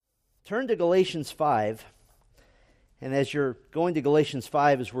turn to Galatians 5. And as you're going to Galatians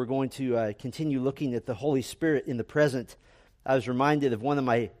 5, as we're going to continue looking at the Holy Spirit in the present, I was reminded of one of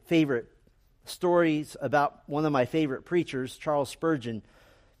my favorite stories about one of my favorite preachers, Charles Spurgeon.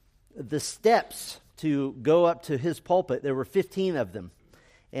 The steps to go up to his pulpit, there were 15 of them.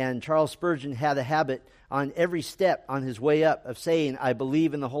 And Charles Spurgeon had a habit on every step on his way up of saying, I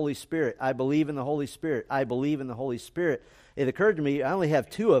believe in the Holy Spirit, I believe in the Holy Spirit, I believe in the Holy Spirit. It occurred to me, I only have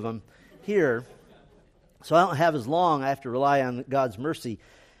 2 of them here, so I don't have as long. I have to rely on God's mercy.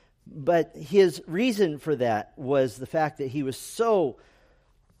 But his reason for that was the fact that he was so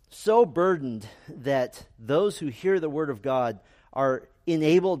burdened that those who hear the Word of God are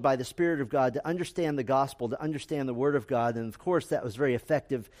enabled by the Spirit of God to understand the gospel, to understand the Word of God. And of course, that was very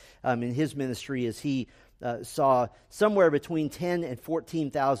effective in his ministry as he saw somewhere between 10 and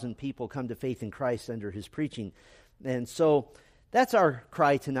 14,000 people come to faith in Christ under his preaching. And so that's our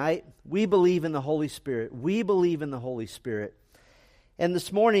cry tonight. We believe in the Holy Spirit. We believe in the Holy Spirit. And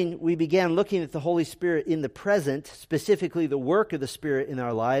this morning, we began looking at the Holy Spirit in the present, specifically the work of the Spirit in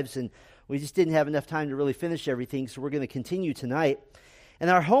our lives. And we just didn't have enough time to really finish everything, so we're going to continue tonight. And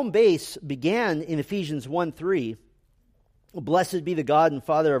our home base began in Ephesians 1:3. Blessed be the God and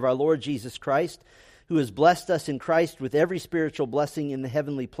Father of our Lord Jesus Christ, who has blessed us in Christ with every spiritual blessing in the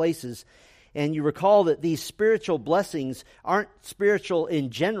heavenly places. And you recall that these spiritual blessings aren't spiritual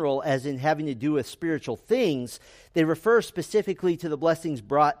in general, as in having to do with spiritual things. They refer specifically to the blessings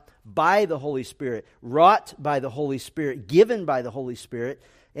brought by the Holy Spirit, wrought by the Holy Spirit, given by the Holy Spirit,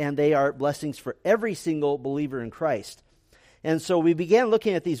 and they are blessings for every single believer in Christ. And so we began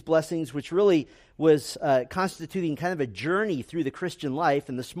looking at these blessings, which really was constituting kind of a journey through the Christian life.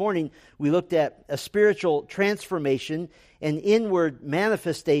 And this morning, we looked at a spiritual transformation, an inward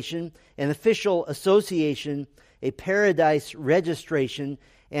manifestation, an official association, a paradise registration,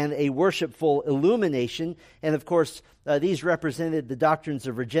 and a worshipful illumination. And of course, these represented the doctrines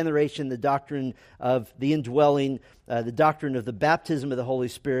of regeneration, the doctrine of the indwelling, the doctrine of the baptism of the Holy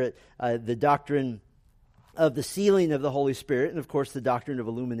Spirit, the doctrine of the sealing of the Holy Spirit, and of course the doctrine of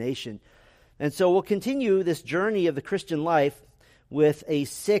illumination. And so we'll continue this journey of the Christian life with a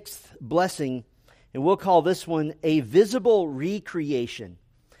 6th blessing, and we'll call this one a visible recreation.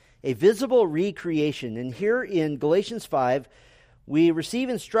 A visible recreation. And here in Galatians 5, we receive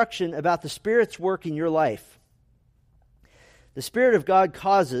instruction about the Spirit's work in your life. The Spirit of God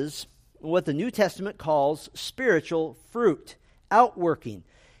causes what the New Testament calls spiritual fruit, outworking,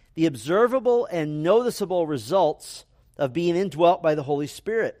 the observable and noticeable results of being indwelt by the Holy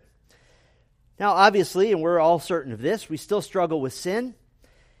Spirit. Now, obviously, and we're all certain of this, we still struggle with sin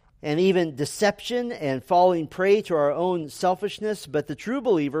and even deception and falling prey to our own selfishness, but the true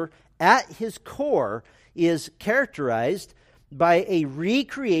believer, at his core, is characterized by a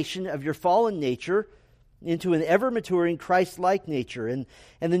recreation of your fallen nature into an ever-maturing Christ-like nature. And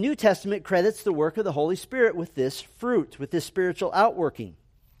the New Testament credits the work of the Holy Spirit with this fruit, with this spiritual outworking.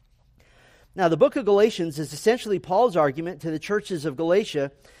 Now, the book of Galatians is essentially Paul's argument to the churches of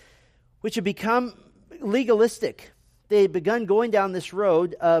Galatia, which had become legalistic. They had begun going down this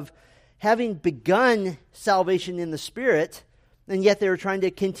road of having begun salvation in the Spirit, and yet they were trying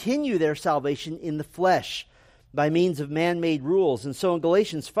to continue their salvation in the flesh by means of man-made rules. And so in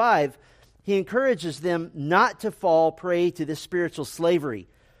Galatians 5, he encourages them not to fall prey to this spiritual slavery.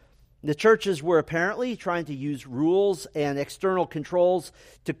 The churches were apparently trying to use rules and external controls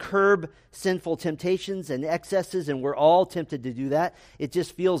to curb sinful temptations and excesses, and we're all tempted to do that. It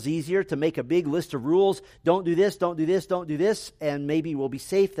just feels easier to make a big list of rules. Don't do this, don't do this, don't do this, and maybe we'll be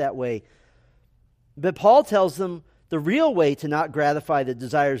safe that way. But Paul tells them the real way to not gratify the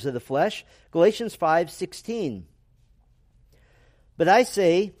desires of the flesh. Galatians 5:16. But I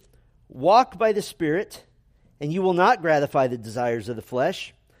say, walk by the Spirit, and you will not gratify the desires of the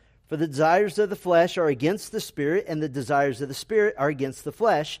flesh. For the desires of the flesh are against the Spirit, and the desires of the Spirit are against the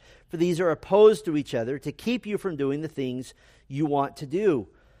flesh. For these are opposed to each other to keep you from doing the things you want to do.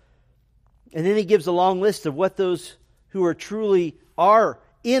 And then he gives a long list of what those who are truly are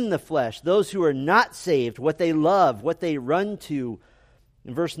in the flesh, those who are not saved, what they love, what they run to.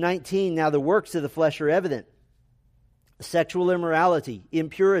 In verse 19, now the works of the flesh are evident: sexual immorality,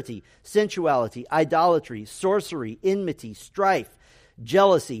 impurity, sensuality, idolatry, sorcery, enmity, strife,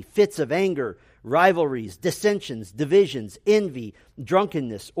 jealousy, fits of anger, rivalries, dissensions, divisions, envy,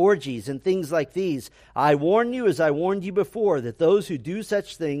 drunkenness, orgies, and things like these. I warn you, as I warned you before, that those who do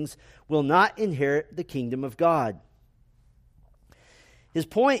such things will not inherit the kingdom of God. His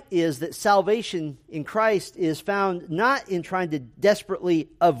point is that salvation in Christ is found not in trying to desperately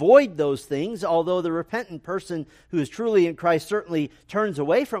avoid those things, although the repentant person who is truly in Christ certainly turns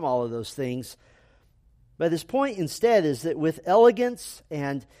away from all of those things. But his point instead is that with elegance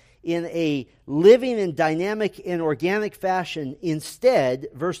and in a living and dynamic and organic fashion, instead,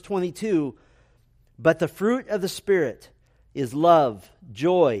 verse 22, but the fruit of the Spirit is love,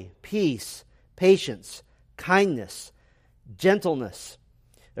 joy, peace, patience, kindness, gentleness,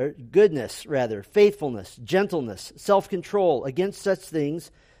 or goodness, rather, faithfulness, gentleness, self-control. Against such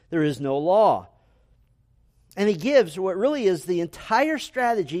things there is no law. And he gives what really is the entire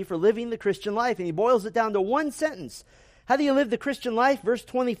strategy for living the Christian life, and he boils it down to one sentence. How do you live the Christian life? Verse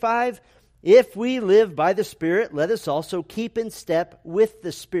 25, if we live by the Spirit, let us also keep in step with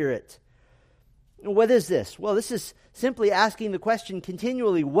the Spirit. What is this? Well, this is simply asking the question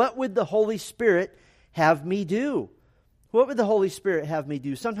continually, what would the Holy Spirit have me do? What would the Holy Spirit have me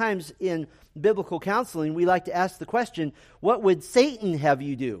do? Sometimes in biblical counseling, we like to ask the question, what would Satan have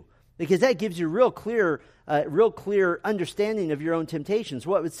you do? Because that gives you real clear understanding of your own temptations.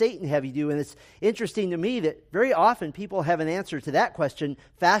 What would Satan have you do? And it's interesting to me that very often people have an answer to that question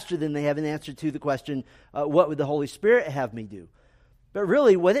faster than they have an answer to the question, what would the Holy Spirit have me do? But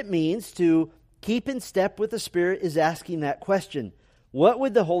really what it means to keep in step with the Spirit is asking that question. What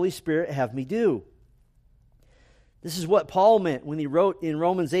would the Holy Spirit have me do? This is what Paul meant when he wrote in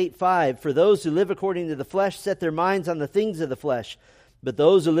Romans 8:5, for those who live according to the flesh set their minds on the things of the flesh, but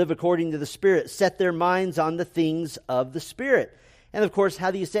those who live according to the Spirit set their minds on the things of the Spirit. And of course,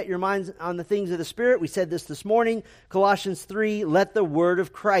 how do you set your minds on the things of the Spirit? We said this morning, Colossians 3, let the word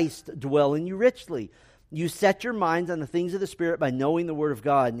of Christ dwell in you richly. You set your minds on the things of the Spirit by knowing the Word of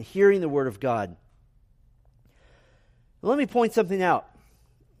God and hearing the Word of God. Let me point something out.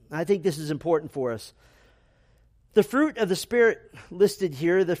 I think this is important for us. The fruit of the Spirit listed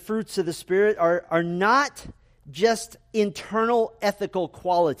here, the fruits of the Spirit, are not just internal ethical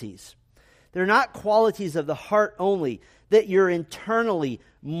qualities. They're not qualities of the heart only, that you're internally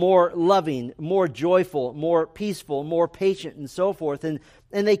more loving, more joyful, more peaceful, more patient, and so forth. And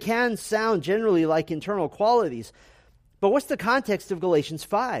they can sound generally like internal qualities. But what's the context of Galatians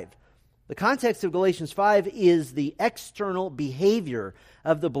 5? The context of Galatians 5 is the external behavior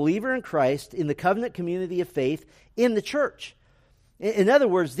of the believer in Christ in the covenant community of faith in the church. In other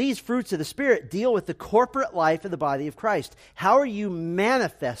words, these fruits of the Spirit deal with the corporate life of the body of Christ. How are you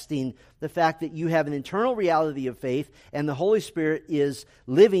manifesting the fact that you have an internal reality of faith and the Holy Spirit is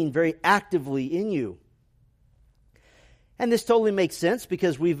living very actively in you? And this totally makes sense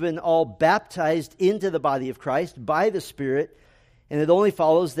because we've been all baptized into the body of Christ by the Spirit, and it only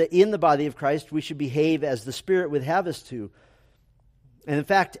follows that in the body of Christ we should behave as the Spirit would have us to. And in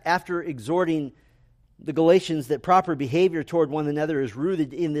fact, after exhorting the Galatians that proper behavior toward one another is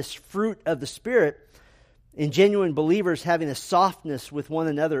rooted in this fruit of the Spirit, in genuine believers having a softness with one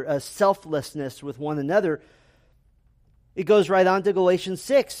another, a selflessness with one another, it goes right on to Galatians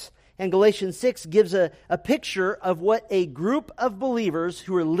 6. And Galatians 6 gives a picture of what a group of believers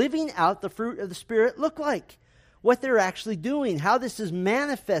who are living out the fruit of the Spirit look like, what they're actually doing, how this is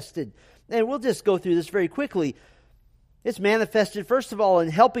manifested. And we'll just go through this very quickly. It's manifested, first of all, in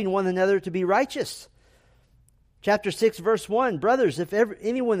helping one another to be righteous. Chapter 6, verse 1, brothers, if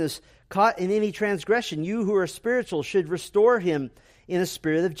anyone is caught in any transgression, you who are spiritual should restore him in a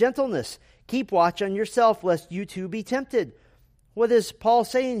spirit of gentleness. Keep watch on yourself, lest you too be tempted. What is Paul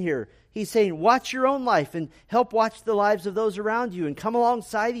saying here? He's saying, watch your own life and help watch the lives of those around you and come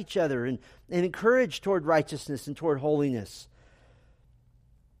alongside each other and encourage toward righteousness and toward holiness.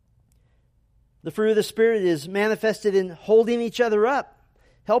 The fruit of the Spirit is manifested in holding each other up,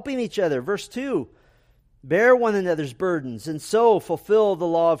 helping each other. Verse 2, bear one another's burdens and so fulfill the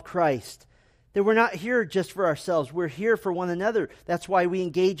law of Christ. That we're not here just for ourselves. We're here for one another. That's why we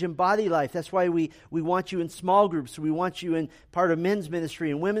engage in body life. That's why we want you in small groups. We want you in part of men's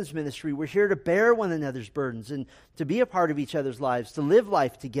ministry and women's ministry. We're here to bear one another's burdens and to be a part of each other's lives, to live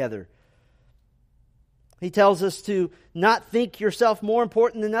life together. He tells us to not think yourself more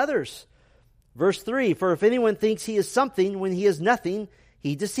important than others. Verse 3, for if anyone thinks he is something when he is nothing,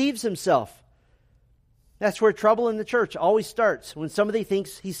 he deceives himself. That's where trouble in the church always starts, when somebody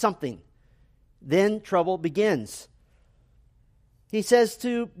thinks he's something. Then trouble begins. He says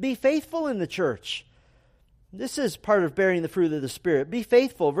to be faithful in the church. This is part of bearing the fruit of the Spirit. Be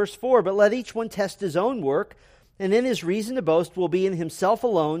faithful. Verse 4, but let each one test his own work, and then his reason to boast will be in himself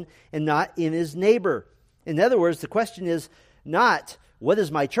alone and not in his neighbor. In other words, the question is not, what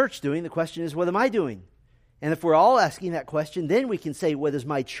is my church doing? The question is, what am I doing? And if we're all asking that question, then we can say, what is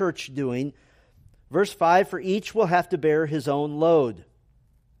my church doing? Verse 5, for each will have to bear his own load.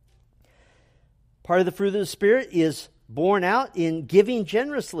 Part of the fruit of the Spirit is borne out in giving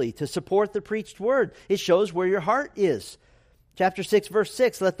generously to support the preached word. It shows where your heart is. Chapter 6, verse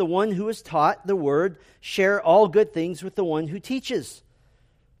 6, let the one who is taught the word share all good things with the one who teaches.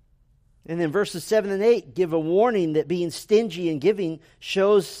 And then verses 7 and 8 give a warning that being stingy in giving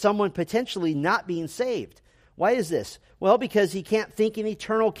shows someone potentially not being saved. Why is this? Well, because he can't think in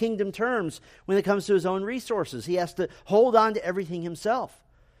eternal kingdom terms when it comes to his own resources. He has to hold on to everything himself.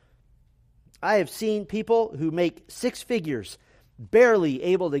 I have seen people who make 6 figures barely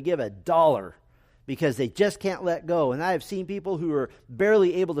able to give $1 because they just can't let go. And I have seen people who are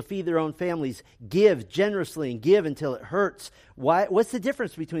barely able to feed their own families give generously and give until it hurts. Why? What's the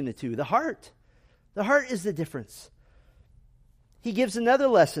difference between the two? The heart. The heart is the difference. He gives another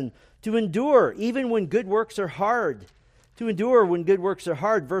lesson, to endure even when good works are hard. To endure when good works are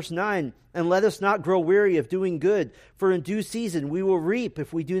hard. Verse 9, and let us not grow weary of doing good, for in due season we will reap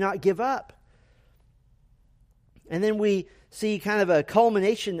if we do not give up. And then we see kind of a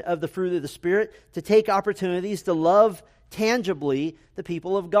culmination of the fruit of the Spirit, to take opportunities to love tangibly the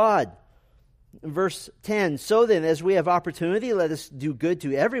people of God. Verse 10, so then, as we have opportunity, let us do good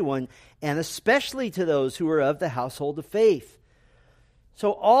to everyone, and especially to those who are of the household of faith.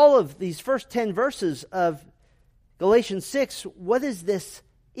 So all of these first 10 verses of Galatians 6, what is this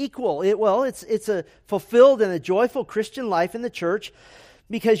equal? It's a fulfilled and a joyful Christian life in the church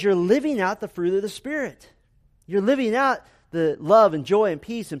because you're living out the fruit of the Spirit. You're living out the love and joy and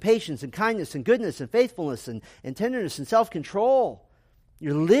peace and patience and kindness and goodness and faithfulness and tenderness and self-control.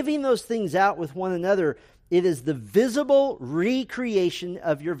 You're living those things out with one another. It is the visible recreation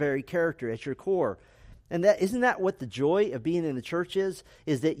of your very character at your core. And isn't that what the joy of being in the church is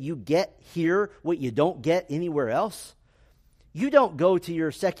that you get here what you don't get anywhere else? You don't go to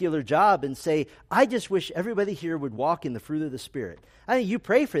your secular job and say, I just wish everybody here would walk in the fruit of the Spirit. I mean, you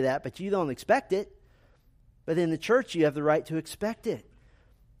pray for that, but you don't expect it. But in the church, you have the right to expect it.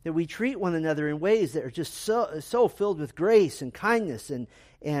 That we treat one another in ways that are just so filled with grace and kindness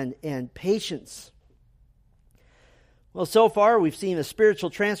and patience. Well, so far we've seen a spiritual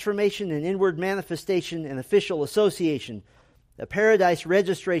transformation, an inward manifestation, an official association, a paradise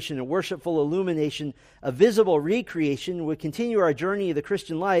registration, a worshipful illumination, a visible recreation. We'll continue our journey of the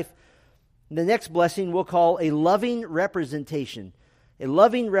Christian life. The next blessing we'll call a loving representation. A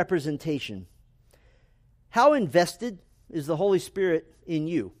loving representation. How invested is the Holy Spirit in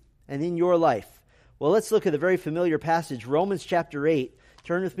you and in your life? Well, let's look at a very familiar passage, Romans chapter 8.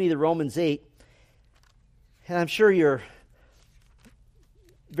 Turn with me to Romans 8. And I'm sure you're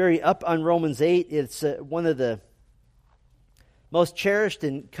very up on Romans 8. It's one of the most cherished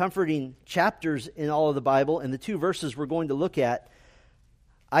and comforting chapters in all of the Bible. And the 2 verses we're going to look at,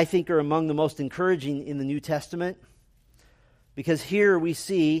 I think, are among the most encouraging in the New Testament. Because here we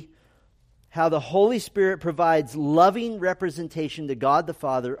see how the Holy Spirit provides loving representation to God the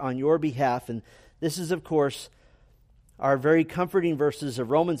Father on your behalf. And this is, of course, our very comforting verses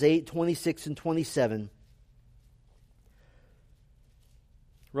of Romans 8, 26 and 27.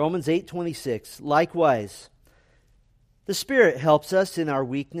 Romans 8:26. Likewise, the Spirit helps us in our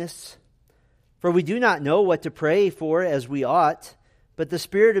weakness, for we do not know what to pray for as we ought, but the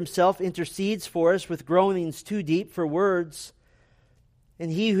Spirit Himself intercedes for us with groanings too deep for words.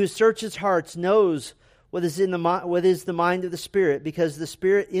 And He who searches hearts knows what is the mind of the Spirit, because the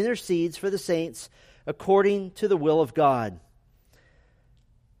Spirit intercedes for the saints according to the will of God.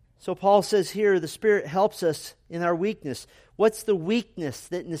 So Paul says here, the Spirit helps us in our weakness. What's the weakness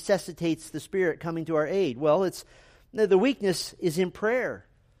that necessitates the Spirit coming to our aid? Well, the weakness is in prayer.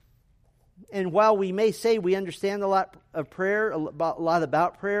 And while we may say we understand a lot of prayer, a lot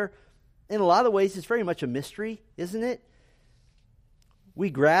about prayer, in a lot of ways it's very much a mystery, isn't it? We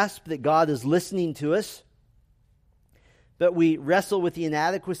grasp that God is listening to us, but we wrestle with the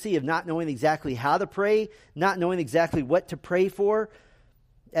inadequacy of not knowing exactly how to pray, not knowing exactly what to pray for.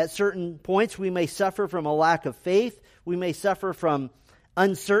 At certain points, we may suffer from a lack of faith. We may suffer from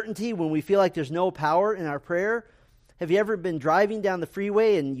uncertainty when we feel like there's no power in our prayer. Have you ever been driving down the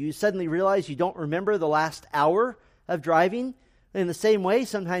freeway and you suddenly realize you don't remember the last hour of driving? In the same way,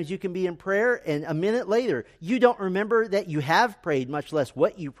 sometimes you can be in prayer and a minute later, you don't remember that you have prayed, much less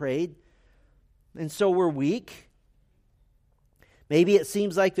what you prayed. And so we're weak. Maybe it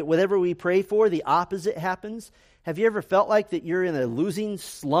seems like that whatever we pray for, the opposite happens. Have you ever felt like that you're in a losing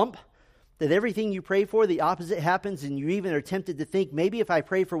slump? That everything you pray for, the opposite happens, and you even are tempted to think, maybe if I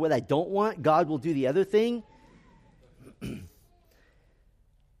pray for what I don't want, God will do the other thing?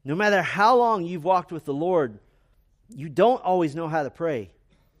 No matter how long you've walked with the Lord, you don't always know how to pray.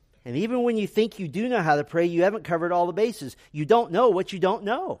 And even when you think you do know how to pray, you haven't covered all the bases. You don't know what you don't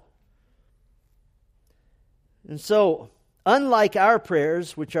know. And so, unlike our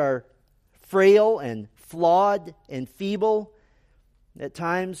prayers, which are frail and flawed and feeble, at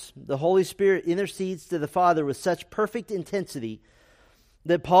times the Holy Spirit intercedes to the Father with such perfect intensity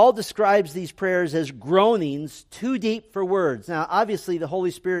that Paul describes these prayers as groanings too deep for words. Now, obviously, the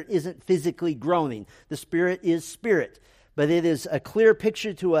Holy Spirit isn't physically groaning. The Spirit is spirit. But it is a clear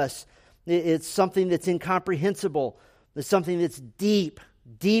picture to us. It's something that's incomprehensible. It's something that's deep,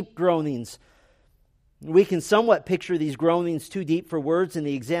 deep groanings. We can somewhat picture these groanings too deep for words in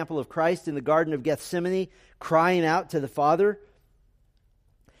the example of Christ in the Garden of Gethsemane, crying out to the Father.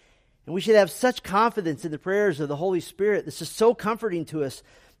 And we should have such confidence in the prayers of the Holy Spirit. This is so comforting to us.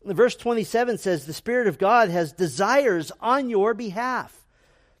 Verse 27 says, the Spirit of God has desires on your behalf.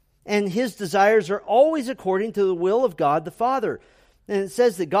 And His desires are always according to the will of God the Father. And it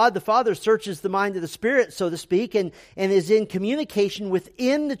says that God the Father searches the mind of the Spirit, so to speak, and is in communication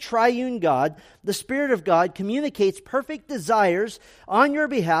within the triune God. The Spirit of God communicates perfect desires on your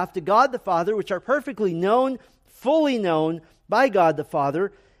behalf to God the Father, which are perfectly known, fully known by God the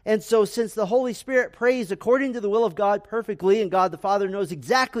Father. And so since the Holy Spirit prays according to the will of God perfectly, and God the Father knows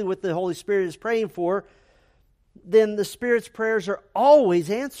exactly what the Holy Spirit is praying for, then the Spirit's prayers are always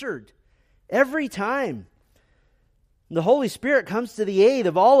answered. Every time. The Holy Spirit comes to the aid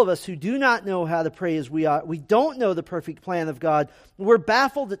of all of us who do not know how to pray as we ought. We don't know the perfect plan of God. We're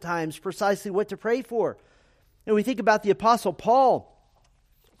baffled at times precisely what to pray for. And we think about the Apostle Paul,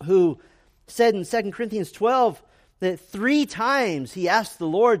 who said in 2 Corinthians 12, that 3 times he asked the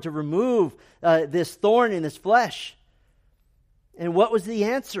Lord to remove this thorn in his flesh. And what was the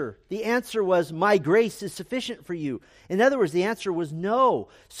answer? The answer was, my grace is sufficient for you. In other words, the answer was no.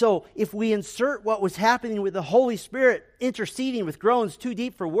 So if we insert what was happening with the Holy Spirit interceding with groans too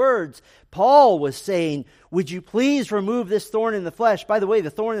deep for words, Paul was saying, would you please remove this thorn in the flesh? By the way, the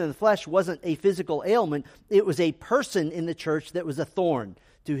thorn in the flesh wasn't a physical ailment. It was a person in the church that was a thorn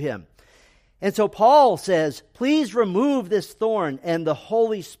to him. And so Paul says, please remove this thorn. And the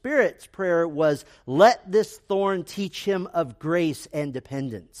Holy Spirit's prayer was, let this thorn teach him of grace and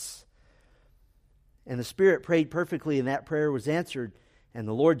dependence. And the Spirit prayed perfectly, and that prayer was answered. And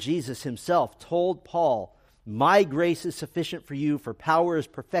the Lord Jesus Himself told Paul, my grace is sufficient for you, for power is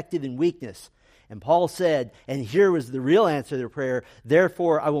perfected in weakness. And Paul said, and here was the real answer to their prayer,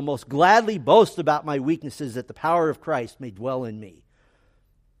 therefore I will most gladly boast about my weaknesses, that the power of Christ may dwell in me.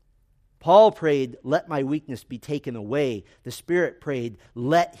 Paul prayed, let my weakness be taken away. The Spirit prayed,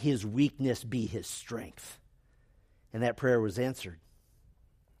 let His weakness be His strength. And that prayer was answered.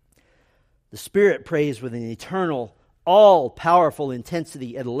 The Spirit prays with an eternal, all-powerful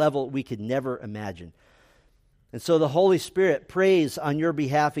intensity at a level we could never imagine. And so the Holy Spirit prays on your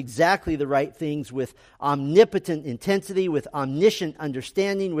behalf exactly the right things with omnipotent intensity, with omniscient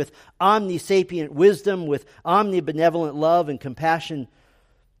understanding, with omnisapient wisdom, with omnibenevolent love and compassion.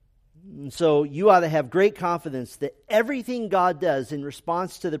 And so you ought to have great confidence that everything God does in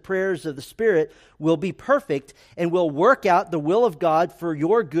response to the prayers of the Spirit will be perfect and will work out the will of God for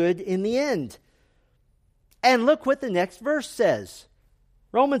your good in the end. And look what the next verse says.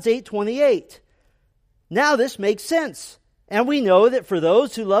 Romans 8:28. Now this makes sense. And we know that for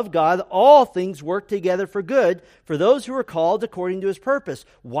those who love God, all things work together for good, for those who are called according to His purpose.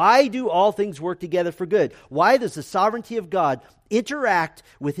 Why do all things work together for good? Why does the sovereignty of God interact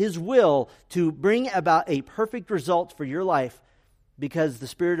with His will to bring about a perfect result for your life? Because the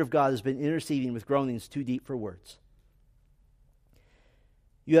Spirit of God has been interceding with groanings too deep for words.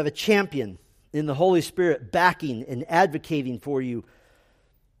 You have a champion in the Holy Spirit backing and advocating for you.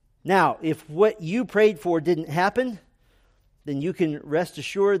 Now, if what you prayed for didn't happen, then you can rest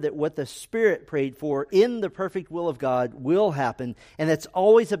assured that what the Spirit prayed for in the perfect will of God will happen, and that's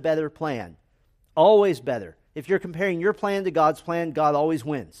always a better plan. Always better. If you're comparing your plan to God's plan, God always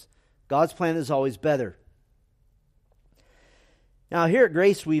wins. God's plan is always better. Now, here at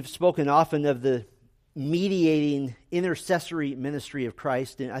Grace, we've spoken often of the mediating intercessory ministry of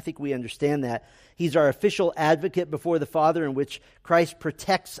Christ, and I think we understand that. He's our official advocate before the Father, in which Christ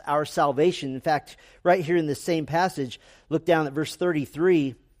protects our salvation. In fact, right here in this same passage, look down at verse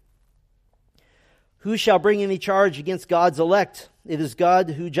 33. Who shall bring any charge against God's elect? It is God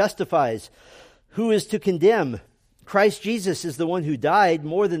who justifies. Who is to condemn? Christ Jesus is the one who died,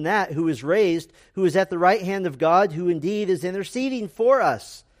 more than that, who is raised, who is at the right hand of God, who indeed is interceding for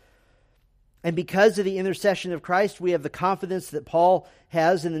us. And because of the intercession of Christ, we have the confidence that Paul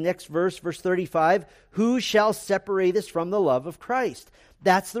has in the next verse, verse 35, who shall separate us from the love of Christ?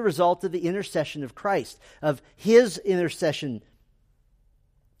 That's the result of the intercession of Christ, of His intercession.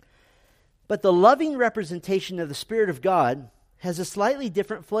 But the loving representation of the Spirit of God has a slightly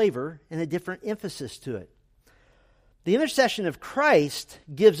different flavor and a different emphasis to it. The intercession of Christ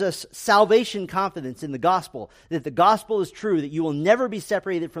gives us salvation confidence in the gospel, that the gospel is true, that you will never be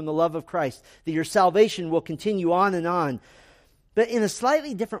separated from the love of Christ, that your salvation will continue on and on. But in a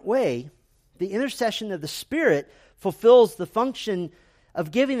slightly different way, the intercession of the Spirit fulfills the function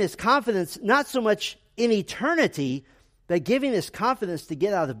of giving us confidence, not so much in eternity, but giving us confidence to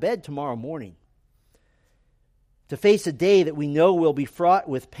get out of bed tomorrow morning, to face a day that we know will be fraught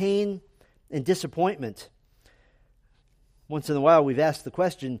with pain and disappointment. Once in a while, we've asked the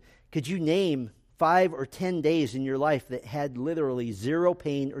question, could you name 5 or 10 days in your life that had literally zero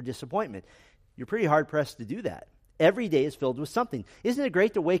pain or disappointment? You're pretty hard-pressed to do that. Every day is filled with something. Isn't it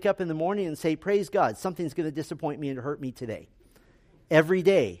great to wake up in the morning and say, praise God, something's going to disappoint me and hurt me today? Every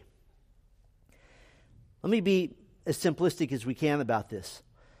day. Let me be as simplistic as we can about this.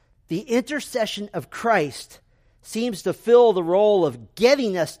 The intercession of Christ seems to fill the role of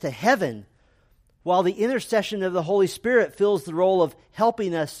getting us to heaven, while the intercession of the Holy Spirit fills the role of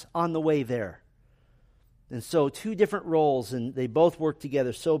helping us on the way there. And so 2 different roles, and they both work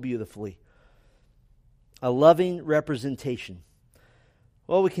together so beautifully. A loving representation.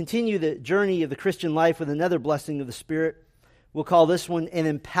 Well, we continue the journey of the Christian life with another blessing of the Spirit. We'll call this one an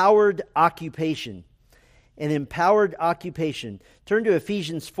empowered occupation. An empowered occupation. Turn to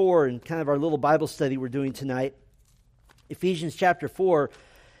Ephesians 4 in kind of our little Bible study we're doing tonight. Ephesians chapter 4.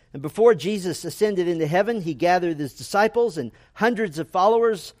 And before Jesus ascended into heaven, he gathered his disciples and hundreds of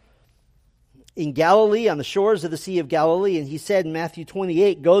followers in Galilee, on the shores of the Sea of Galilee. And he said in Matthew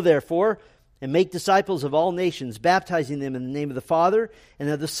 28, "Go therefore and make disciples of all nations, baptizing them in the name of the Father and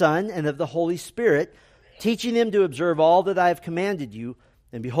of the Son and of the Holy Spirit, teaching them to observe all that I have commanded you.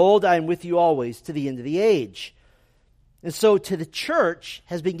 And behold, I am with you always to the end of the age." And so to the church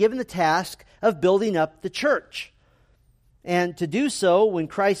has been given the task of building up the church. And to do so, when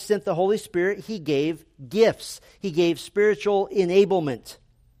Christ sent the Holy Spirit, he gave gifts. He gave spiritual enablement.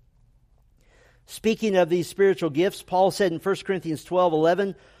 Speaking of these spiritual gifts, Paul said in 1 Corinthians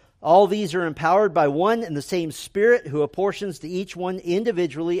 12:11, "All these are empowered by one and the same Spirit, who apportions to each one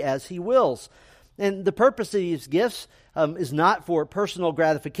individually as he wills." And the purpose of these gifts is not for personal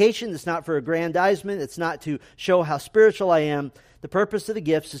gratification. It's not for aggrandizement. It's not to show how spiritual I am. The purpose of the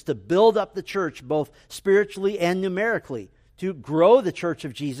gifts is to build up the church, both spiritually and numerically, to grow the church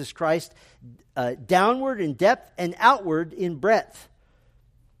of Jesus Christ downward in depth and outward in breadth.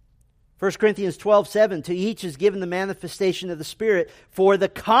 1 Corinthians 12:7, "To each is given the manifestation of the Spirit for the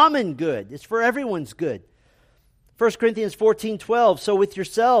common good." It's for everyone's good. 1 Corinthians 14:12, "So with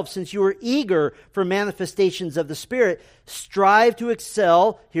yourselves, since you are eager for manifestations of the Spirit, strive to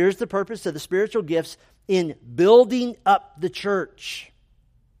excel," here's the purpose of the spiritual gifts, "in building up the church."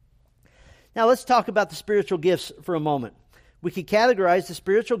 Now let's talk about the spiritual gifts for a moment. We could categorize the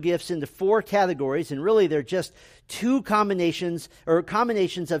spiritual gifts into 4 categories, and really they're just 2 combinations, or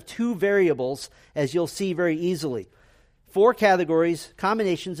combinations of 2 variables, as you'll see very easily. 4 categories,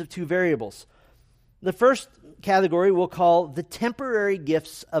 combinations of 2 variables. The first category we'll call the temporary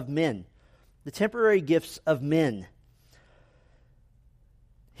gifts of men. The temporary gifts of men.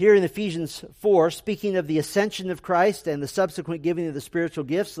 Here in Ephesians 4, speaking of the ascension of Christ and the subsequent giving of the spiritual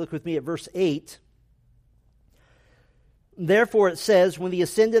gifts, look with me at verse 8. "Therefore it says, when he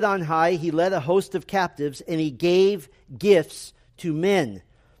ascended on high, he led a host of captives, and he gave gifts to men."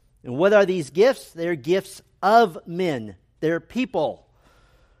 And what are these gifts? They're gifts of men. They're people.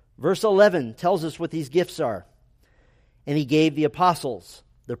 Verse 11 tells us what these gifts are. "And he gave the apostles,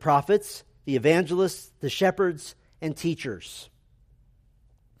 the prophets, the evangelists, the shepherds, and teachers."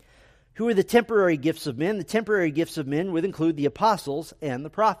 Who are the temporary gifts of men? The temporary gifts of men would include the apostles and the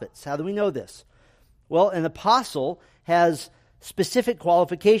prophets. How do we know this? Well, an apostle has specific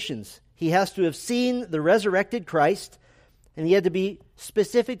qualifications. He has to have seen the resurrected Christ, and he had to be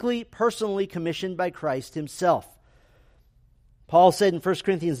specifically, personally commissioned by Christ himself. Paul said in 1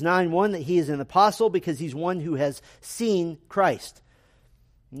 Corinthians 9:1 that he is an apostle because he's one who has seen Christ.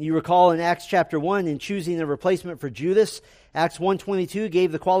 You recall in Acts chapter 1, in choosing a replacement for Judas, Acts 1:22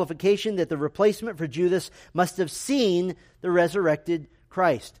 gave the qualification that the replacement for Judas must have seen the resurrected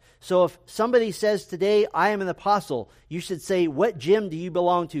Christ. So if somebody says today, "I am an apostle," you should say, "What gym do you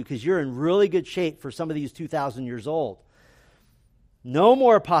belong to?" Because you're in really good shape for somebody who's 2,000 years old. No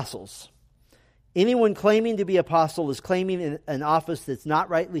more apostles. Anyone claiming to be apostle is claiming an office that's not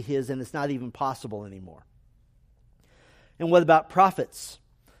rightly his, and it's not even possible anymore. And what about prophets?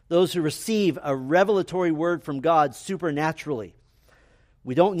 Those who receive a revelatory word from God supernaturally.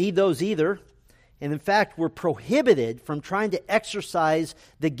 We don't need those either. And in fact, we're prohibited from trying to exercise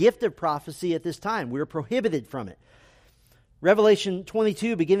the gift of prophecy at this time. We're prohibited from it. Revelation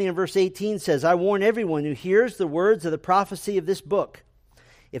 22, beginning in verse 18, says, I warn everyone who hears the words of the prophecy of this book.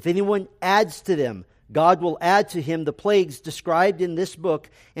 If anyone adds to them, God will add to him the plagues described in this book.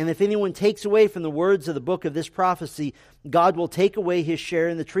 And if anyone takes away from the words of the book of this prophecy, God will take away his share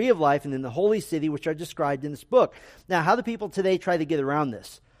in the tree of life and in the holy city, which are described in this book. Now, how do people today try to get around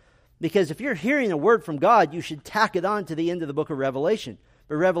this? Because if you're hearing a word from God, you should tack it on to the end of the book of Revelation.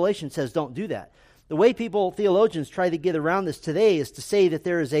 But Revelation says don't do that. The way theologians try to get around this today is to say that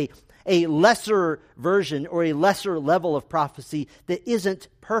there is a lesser version or a lesser level of prophecy that isn't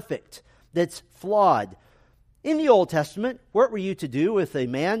perfect, that's flawed. In the Old Testament, what were you to do with a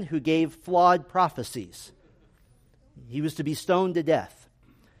man who gave flawed prophecies? He was to be stoned to death.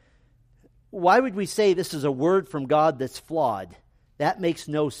 Why would we say this is a word from God that's flawed? That makes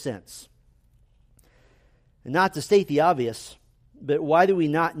no sense. And not to state the obvious, but why do we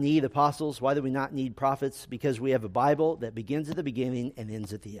not need apostles? Why do we not need prophets? Because we have a Bible that begins at the beginning and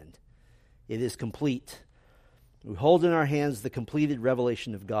ends at the end. It is complete. We hold in our hands the completed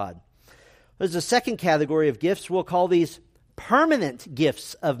revelation of God. There's a second category of gifts. We'll call these permanent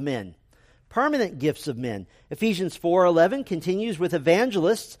gifts of men. Permanent gifts of men. Ephesians 4:11 continues with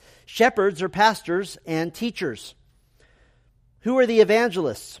evangelists, shepherds or pastors, and teachers. Who are the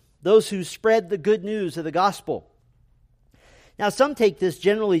evangelists? Those who spread the good news of the gospel. Now, some take this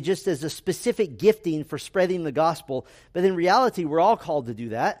generally just as a specific gifting for spreading the gospel, but in reality, we're all called to do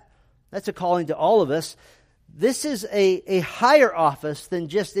that. That's a calling to all of us. This is a higher office than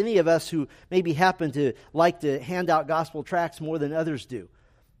just any of us who maybe happen to like to hand out gospel tracts more than others do.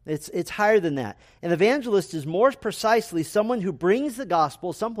 It's higher than that. An evangelist is more precisely someone who brings the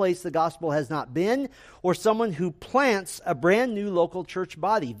gospel someplace the gospel has not been, or someone who plants a brand new local church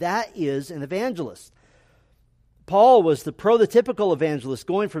body. That is an evangelist. Paul was the prototypical evangelist,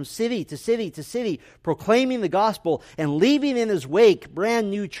 going from city to city to city, proclaiming the gospel and leaving in his wake brand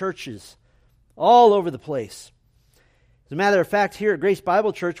new churches all over the place. As a matter of fact, here at Grace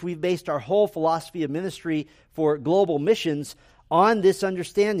Bible Church, we've based our whole philosophy of ministry for global missions on this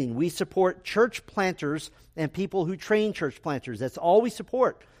understanding. We support church planters and people who train church planters. That's all we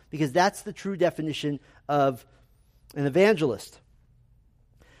support, because that's the true definition of an evangelist.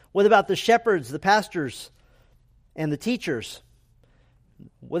 What about the shepherds, the pastors, and the teachers?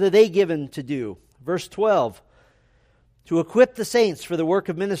 What are they given to do? Verse 12, to equip the saints for the work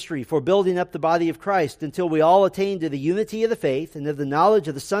of ministry, for building up the body of Christ, until we all attain to the unity of the faith and of the knowledge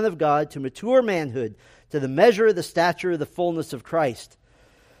of the Son of God, to mature manhood, to the measure of the stature of the fullness of Christ.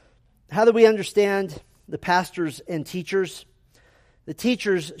 How do we understand the pastors and teachers? The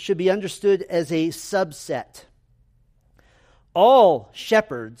teachers should be understood as a subset. All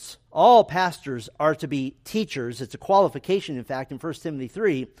shepherds, all pastors are to be teachers. It's a qualification, in fact, in 1 Timothy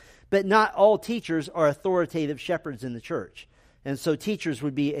 3. But not all teachers are authoritative shepherds in the church. And so teachers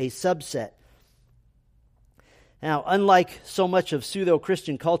would be a subset. Now, unlike so much of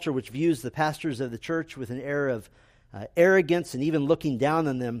pseudo-Christian culture, which views the pastors of the church with an air of arrogance and even looking down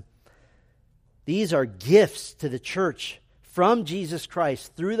on them, these are gifts to the church from Jesus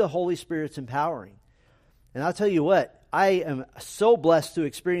Christ through the Holy Spirit's empowering. And I'll tell you what, I am so blessed to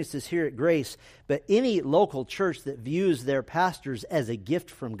experience this here at Grace, but any local church that views their pastors as a gift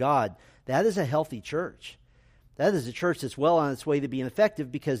from God, that is a healthy church. That is a church that's well on its way to being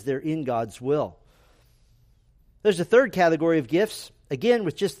effective because they're in God's will. There's a third category of gifts, again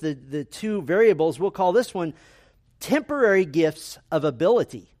with just the two variables. We'll call this one temporary gifts of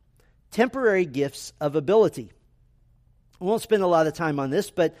ability. Temporary gifts of ability. We won't spend a lot of time on this,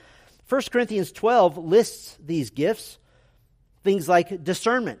 but 1 Corinthians 12 lists these gifts. Things like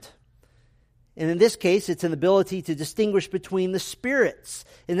discernment. And in this case, it's an ability to distinguish between the spirits.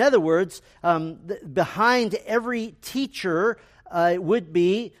 In other words, behind every teacher would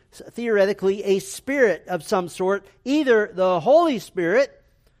be, theoretically, a spirit of some sort, either the Holy Spirit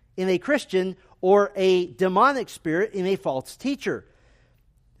in a Christian or a demonic spirit in a false teacher.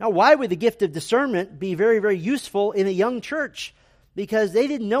 Now, why would the gift of discernment be very, very useful in a young church? Because they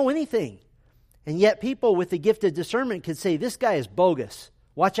didn't know anything. And yet people with the gift of discernment could say, this guy is bogus.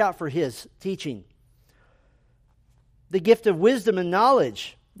 Watch out for his teaching. The gift of wisdom and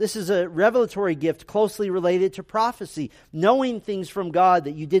knowledge. This is a revelatory gift closely related to prophecy. Knowing things from God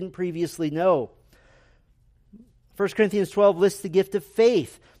that you didn't previously know. 1 Corinthians 12 lists the gift of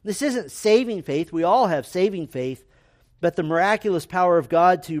faith. This isn't saving faith. We all have saving faith. But the miraculous power of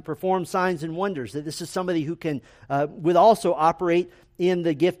God to perform signs and wonders. That this is somebody who would also operate in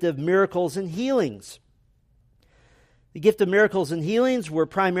the gift of miracles and healings. The gift of miracles and healings were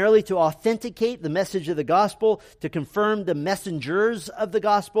primarily to authenticate the message of the gospel, to confirm the messengers of the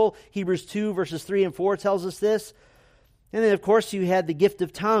gospel. Hebrews 2 verses 3 and 4 tells us this. And then, of course, you had the gift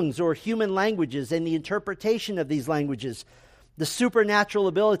of tongues or human languages and the interpretation of these languages, the supernatural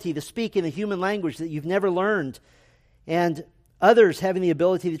ability to speak in a human language that you've never learned, and others having the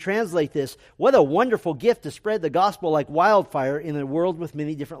ability to translate this. What a wonderful gift to spread the gospel like wildfire in a world with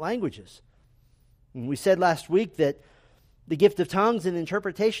many different languages. And we said last week that the gift of tongues and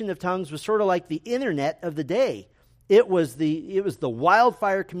interpretation of tongues was sort of like the internet of the day. It was the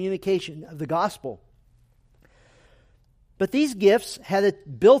wildfire communication of the gospel. But these gifts had a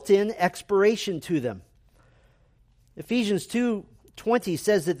built-in expiration to them. Ephesians 2:20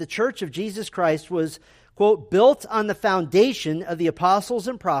 says that the church of Jesus Christ was, quote, built on the foundation of the apostles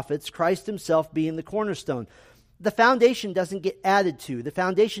and prophets, Christ himself being the cornerstone. The foundation doesn't get added to. The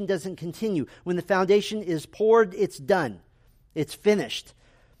foundation doesn't continue. When the foundation is poured, it's done. It's finished.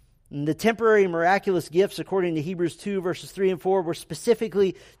 And the temporary miraculous gifts, according to Hebrews 2, verses 3 and 4, were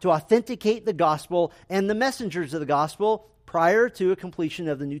specifically to authenticate the gospel and the messengers of the gospel prior to a completion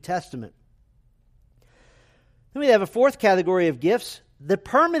of the New Testament. Then we have a fourth category of gifts, the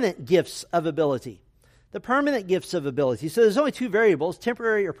permanent gifts of ability. The permanent gifts of ability. So there's only two variables,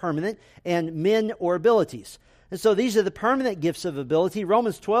 temporary or permanent, and men or abilities. And so these are the permanent gifts of ability.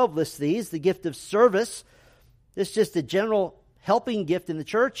 Romans 12 lists these. The gift of service. This is just a general helping gift in the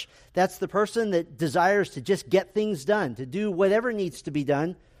church. That's the person that desires to just get things done, to do whatever needs to be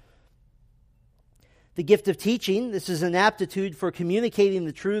done. The gift of teaching. This is an aptitude for communicating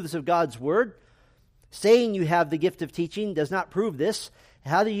the truths of God's Word. Saying you have the gift of teaching does not prove this.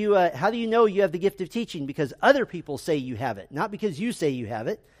 How do you know you have the gift of teaching? Because other people say you have it, not because you say you have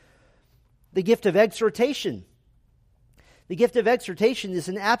it. The gift of exhortation. The gift of exhortation is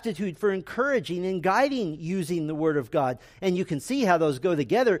an aptitude for encouraging and guiding using the Word of God. And you can see how those go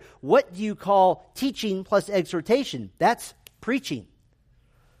together. What do you call teaching plus exhortation? That's preaching.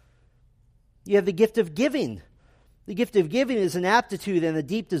 You have the gift of giving. The gift of giving is an aptitude and a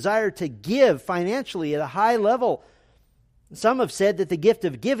deep desire to give financially at a high level. Some have said that the gift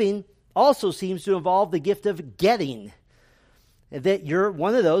of giving also seems to involve the gift of getting. That you're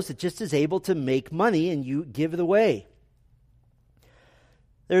one of those that just is able to make money and you give it away.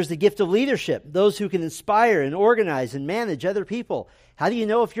 There's the gift of leadership, those who can inspire and organize and manage other people. How do you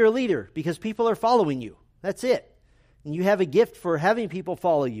know if you're a leader? Because people are following you. That's it. And you have a gift for having people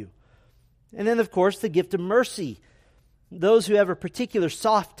follow you. And then, of course, the gift of mercy. Those who have a particular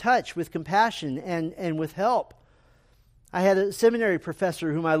soft touch with compassion and with help. I had a seminary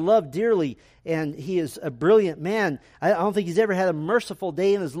professor whom I love dearly, and he is a brilliant man. I don't think he's ever had a merciful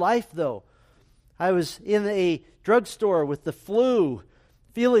day in his life, though. I was in a drugstore with the flu,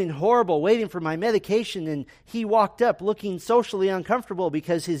 feeling horrible, waiting for my medication, and he walked up looking socially uncomfortable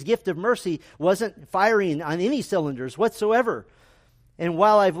because his gift of mercy wasn't firing on any cylinders whatsoever. And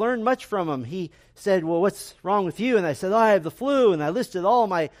while I've learned much from him, he said, well, what's wrong with you? And I said, I have the flu. And I listed all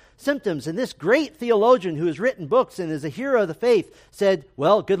my symptoms. And this great theologian who has written books and is a hero of the faith said,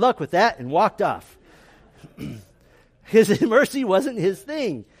 well, good luck with that, and walked off. His mercy wasn't his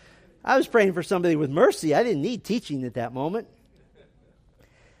thing. I was praying for somebody with mercy. I didn't need teaching at that moment.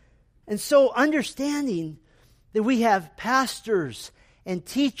 And so understanding that we have pastors and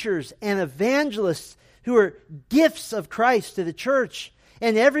teachers and evangelists who are gifts of Christ to the church,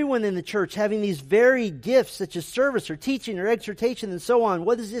 and everyone in the church having these varied gifts such as service or teaching or exhortation and so on.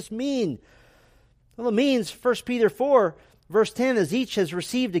 What does this mean? Well, it means 1 Peter 4, verse 10, as each has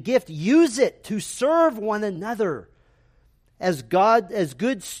received a gift, use it to serve one another as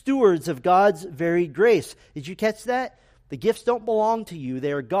good stewards of God's varied grace. Did you catch that? The gifts don't belong to you.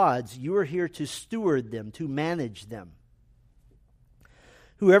 They are God's. You are here to steward them, to manage them.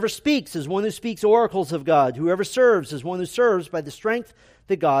 Whoever speaks is one who speaks oracles of God. Whoever serves is one who serves by the strength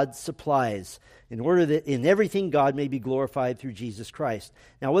that God supplies, in order that in everything God may be glorified through Jesus Christ.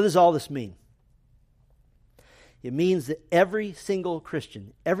 Now, what does all this mean? It means that every single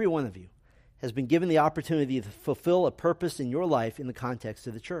Christian, every one of you, has been given the opportunity to fulfill a purpose in your life in the context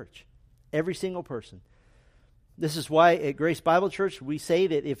of the church. Every single person. This is why at Grace Bible Church we say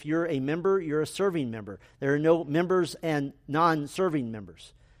that if you're a member, you're a serving member. There are no members and non-serving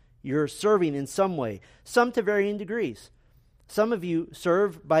members. You're serving in some way, some to varying degrees. Some of you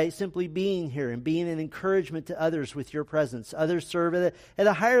serve by simply being here and being an encouragement to others with your presence. Others serve at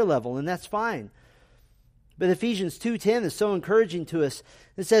a higher level, and that's fine. But Ephesians 2:10 is so encouraging to us.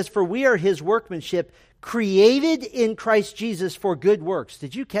 It says, for we are His workmanship, created in Christ Jesus for good works.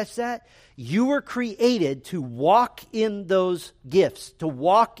 Did you catch that? You were created to walk in those gifts, to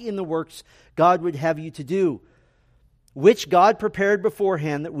walk in the works God would have you to do, which God prepared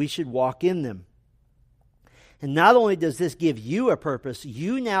beforehand that we should walk in them. And not only does this give you a purpose,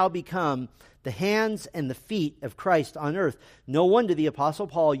 you now become the hands and the feet of Christ on earth. No wonder the Apostle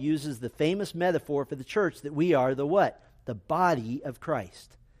Paul uses the famous metaphor for the church that we are the what? The body of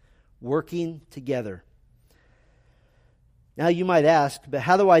Christ, working together. Now you might ask, but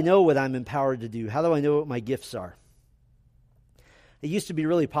how do I know what I'm empowered to do? How do I know what my gifts are? It used to be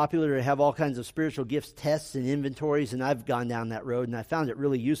really popular to have all kinds of spiritual gifts tests and inventories, and I've gone down that road, and I found it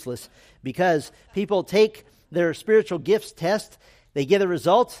really useless because people take their spiritual gifts test, they get a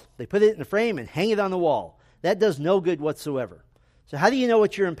result, they put it in a frame and hang it on the wall. That does no good whatsoever. So how do you know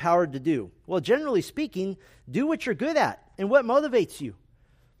what you're empowered to do? Well, generally speaking, do what you're good at and what motivates you.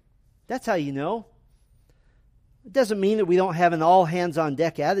 That's how you know. It doesn't mean that we don't have an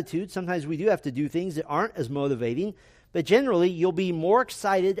all-hands-on-deck attitude. Sometimes we do have to do things that aren't as motivating, but generally you'll be more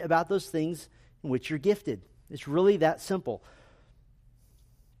excited about those things in which you're gifted. It's really that simple.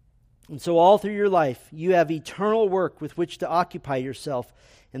 And so all through your life, you have eternal work with which to occupy yourself,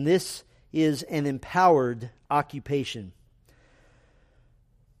 and this is an empowered occupation.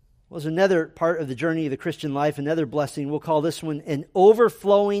 Well, there's another part of the journey of the Christian life, another blessing. We'll call this one an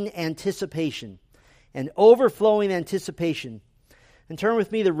overflowing anticipation. An overflowing anticipation. And turn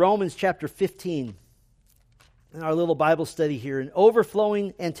with me to Romans chapter 15 in our little Bible study here. An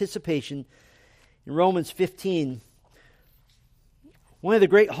overflowing anticipation in Romans 15. One of the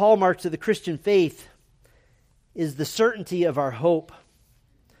great hallmarks of the Christian faith is the certainty of our hope.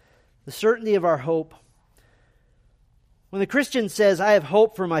 The certainty of our hope. When the Christian says, I have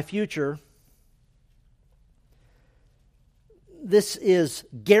hope for my future, this is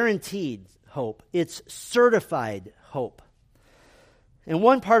guaranteed hope. It's certified hope. And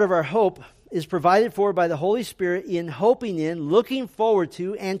one part of our hope is provided for by the Holy Spirit in hoping in, looking forward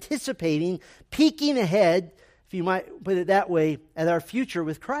to, anticipating, peeking ahead, if you might put it that way, at our future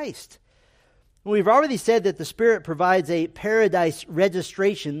with Christ. We've already said that the Spirit provides a paradise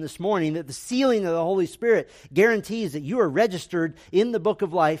registration this morning, that the sealing of the Holy Spirit guarantees that you are registered in the book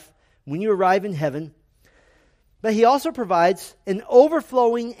of life when you arrive in heaven. But He also provides an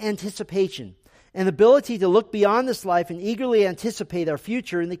overflowing anticipation, an ability to look beyond this life and eagerly anticipate our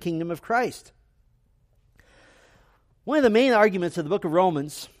future in the kingdom of Christ. One of the main arguments of the book of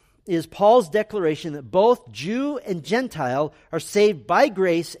Romans is Paul's declaration that both Jew and Gentile are saved by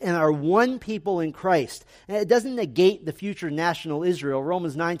grace and are one people in Christ. And it doesn't negate the future national Israel.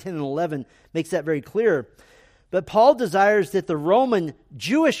 Romans 9, 10, and 11 makes that very clear. But Paul desires that the Roman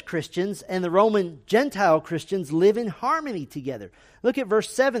Jewish Christians and the Roman Gentile Christians live in harmony together. Look at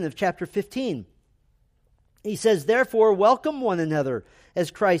verse 7 of chapter 15. He says, therefore, welcome one another as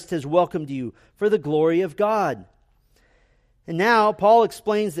Christ has welcomed you for the glory of God. And now Paul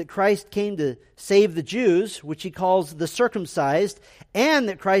explains that Christ came to save the Jews, which he calls the circumcised, and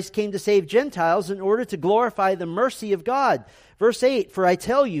that Christ came to save Gentiles in order to glorify the mercy of God. Verse 8, for I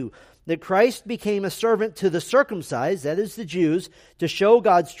tell you that Christ became a servant to the circumcised, that is the Jews, to show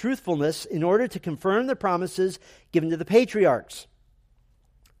God's truthfulness in order to confirm the promises given to the patriarchs,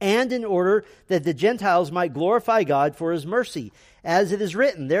 and in order that the Gentiles might glorify God for His mercy. As it is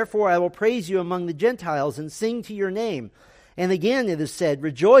written, therefore I will praise you among the Gentiles and sing to your name. And again it is said,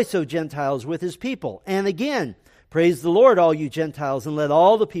 rejoice, O Gentiles, with His people. And again, praise the Lord, all you Gentiles, and let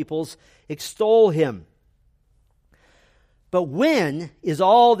all the peoples extol Him. But when is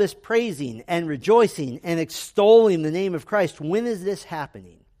all this praising and rejoicing and extolling the name of Christ? When is this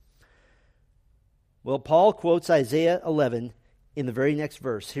happening? Well, Paul quotes Isaiah 11 in the very next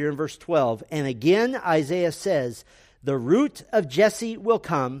verse, here in verse 12. And again Isaiah says, the root of Jesse will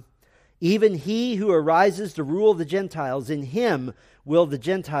come, even he who arises to rule the Gentiles. In him will the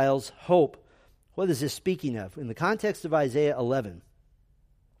Gentiles hope. What is this speaking of? In the context of Isaiah 11,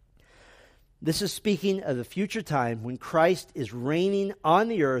 this is speaking of the future time when Christ is reigning on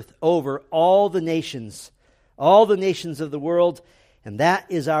the earth over all the nations of the world, and that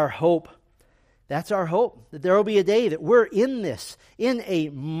is our hope. That's our hope, that there will be a day that we're in this, in a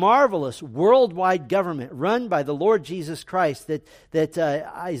marvelous worldwide government run by the Lord Jesus Christ, that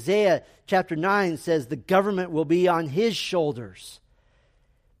Isaiah chapter 9 says the government will be on His shoulders.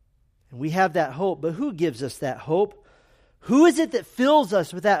 And we have that hope, but who gives us that hope? Who is it that fills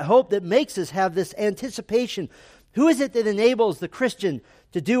us with that hope, that makes us have this anticipation? Who is it that enables the Christian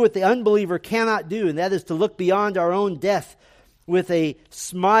to do what the unbeliever cannot do, and that is to look beyond our own death with a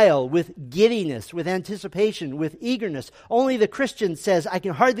smile, with giddiness, with anticipation, with eagerness? Only the Christian says, I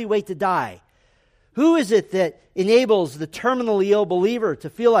can hardly wait to die. Who is it that enables the terminally ill believer to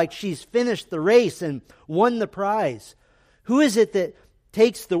feel like she's finished the race and won the prize? Who is it that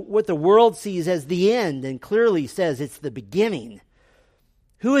takes what the world sees as the end and clearly says it's the beginning?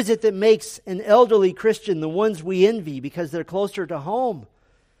 Who is it that makes an elderly Christian the ones we envy because they're closer to home?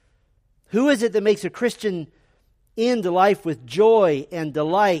 Who is it that makes a Christian end life with joy and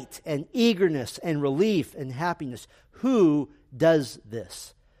delight and eagerness and relief and happiness? Who does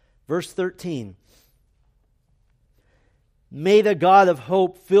this? Verse 13. May the God of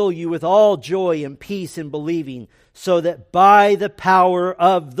hope fill you with all joy and peace in believing, so that by the power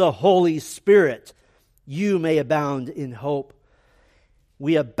of the Holy Spirit you may abound in hope.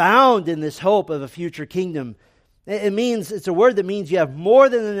 We abound in this hope of a future kingdom. It's a word that means you have more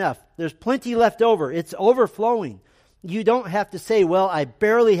than enough. There's plenty left over. It's overflowing. You don't have to say, well, I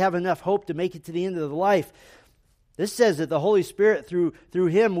barely have enough hope to make it to the end of the life. This says that the Holy Spirit, through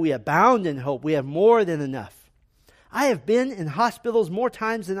Him, we abound in hope. We have more than enough. I have been in hospitals more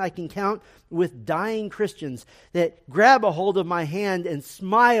times than I can count with dying Christians that grab a hold of my hand and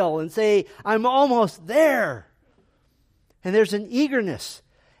smile and say, I'm almost there. And there's an eagerness.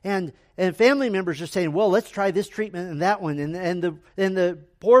 And family members are saying, well, let's try this treatment and that one. And the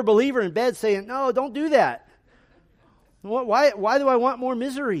poor believer in bed saying, no, don't do that. Why do I want more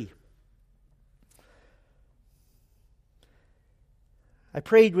misery? I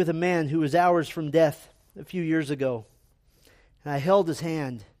prayed with a man who was hours from death a few years ago. And I held his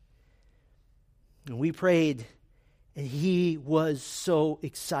hand. And we prayed. And he was so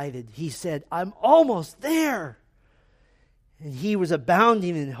excited. He said, I'm almost there. And he was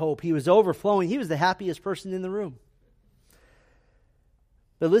abounding in hope. He was overflowing. He was the happiest person in the room.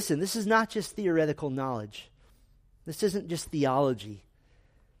 But listen, this is not just theoretical knowledge. This isn't just theology.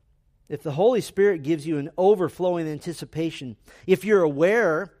 If the Holy Spirit gives you an overflowing anticipation, if you're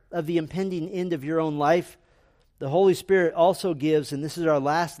aware of the impending end of your own life, the Holy Spirit also gives, and this is our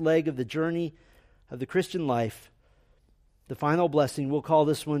last leg of the journey of the Christian life, the final blessing. We'll call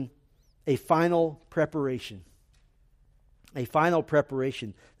this one a final preparation. A final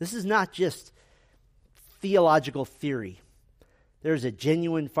preparation. This is not just theological theory. There's a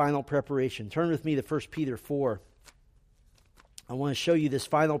genuine final preparation. Turn with me to 1 Peter 4. I want to show you this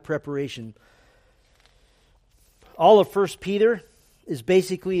final preparation. All of 1 Peter is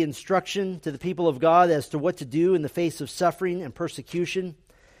basically instruction to the people of God as to what to do in the face of suffering and persecution.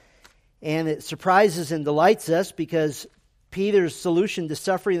 And it surprises and delights us because Peter's solution to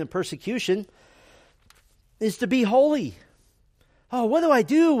suffering and persecution is to be holy. Oh, what do I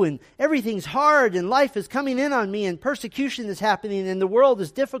do when everything's hard and life is coming in on me and persecution is happening and the world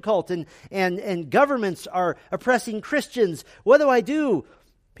is difficult and governments are oppressing Christians? What do I do?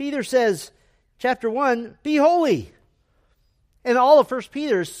 Peter says, chapter 1, be holy. And all of 1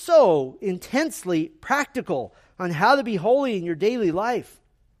 Peter is so intensely practical on how to be holy in your daily life.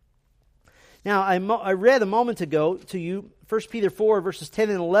 Now, I read a moment ago to you 1 Peter 4, verses 10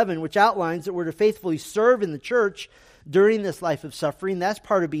 and 11, which outlines that we're to faithfully serve in the church during this life of suffering. That's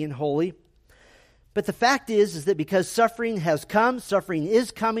part of being holy. But the fact is that because suffering has come, suffering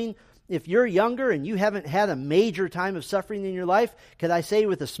is coming. If you're younger and you haven't had a major time of suffering in your life, could I say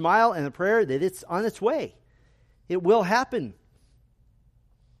with a smile and a prayer that it's on its way? It will happen.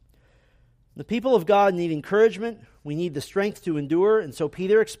 The people of God need encouragement. We need the strength to endure. And so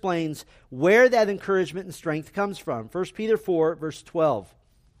Peter explains where that encouragement and strength comes from. 1 Peter 4, verse 12.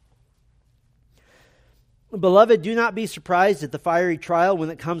 Beloved, do not be surprised at the fiery trial when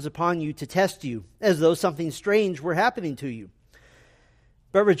it comes upon you to test you, as though something strange were happening to you.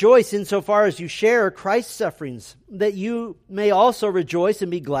 But rejoice insofar as you share Christ's sufferings, that you may also rejoice and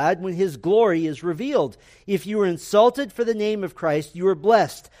be glad when His glory is revealed. If you are insulted for the name of Christ, you are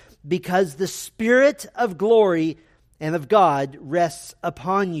blessed, because the Spirit of glory and of God rests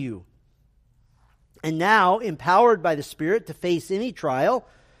upon you. And now, empowered by the Spirit to face any trial,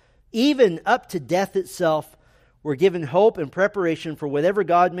 even up to death itself, we're given hope and preparation for whatever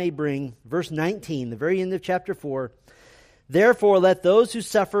God may bring. Verse 19, the very end of chapter 4. Therefore, let those who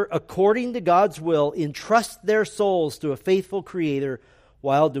suffer according to God's will entrust their souls to a faithful Creator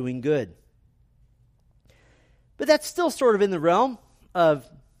while doing good. But that's still sort of in the realm of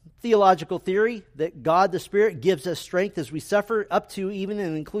theological theory, that God the Spirit gives us strength as we suffer, up to even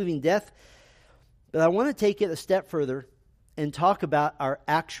and including death. But I want to take it a step further and talk about our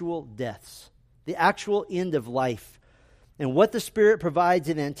actual deaths, the actual end of life, and what the Spirit provides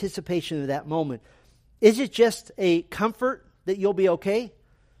in anticipation of that moment. Is it just a comfort that you'll be okay?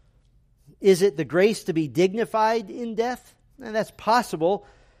 Is it the grace to be dignified in death? And that's possible,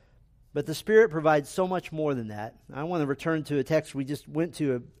 but the Spirit provides so much more than that. I want to return to a text we just went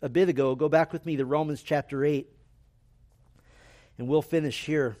to a bit ago. Go back with me to Romans chapter 8, and we'll finish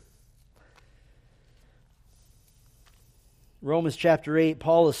here. Romans chapter 8,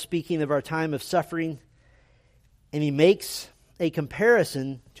 Paul is speaking of our time of suffering, and he makes a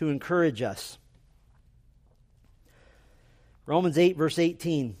comparison to encourage us. Romans 8, verse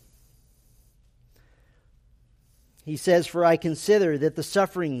 18. He says, "For I consider that the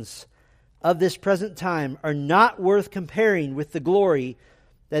sufferings of this present time are not worth comparing with the glory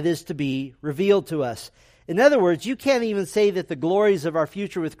that is to be revealed to us." In other words, you can't even say that the glories of our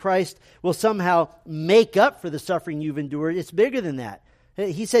future with Christ will somehow make up for the suffering you've endured. It's bigger than that.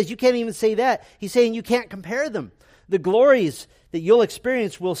 He says you can't even say that. He's saying you can't compare them. The glories that you'll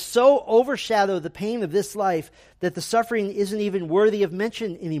experience will so overshadow the pain of this life that the suffering isn't even worthy of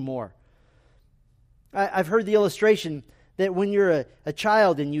mention anymore. I've heard the illustration that when you're a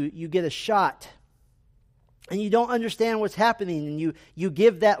child and you get a shot and you don't understand what's happening and you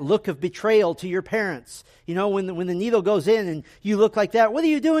give that look of betrayal to your parents. You know, when the needle goes in and you look like that, "What are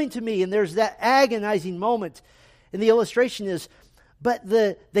you doing to me?" And there's that agonizing moment. And the illustration is, but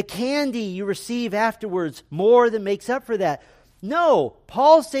the candy you receive afterwards more than makes up for that. No,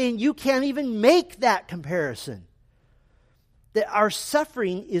 Paul's saying you can't even make that comparison. That our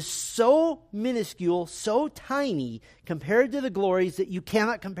suffering is so minuscule, so tiny, compared to the glories that you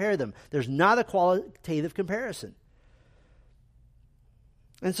cannot compare them. There's not a qualitative comparison.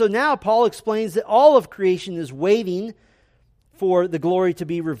 And so now Paul explains that all of creation is waiting for the glory to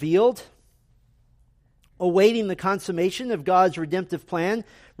be revealed, awaiting the consummation of God's redemptive plan.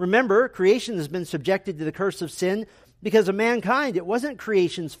 Remember, creation has been subjected to the curse of sin because of mankind. It wasn't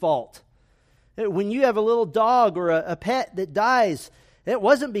creation's fault. When you have a little dog or a pet that dies, it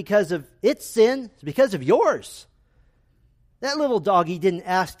wasn't because of its sin, it's because of yours. That little doggy didn't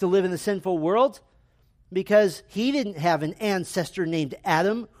ask to live in the sinful world because he didn't have an ancestor named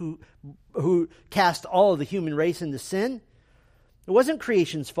Adam who cast all of the human race into sin. It wasn't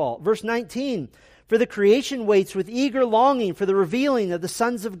creation's fault. Verse 19, "For the creation waits with eager longing for the revealing of the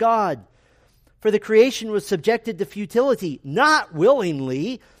sons of God. For the creation was subjected to futility, not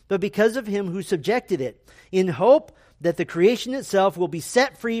willingly, but because of him who subjected it, in hope that the creation itself will be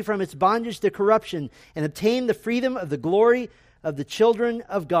set free from its bondage to corruption and obtain the freedom of the glory of the children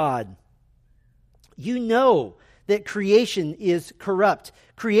of God." You know that creation is corrupt.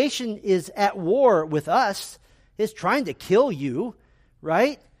 Creation is at war with us. It's trying to kill you,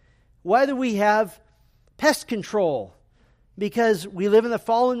 right? Why do we have pest control? Because we live in a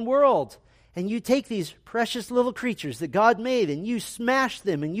fallen world. And you take these precious little creatures that God made and you smash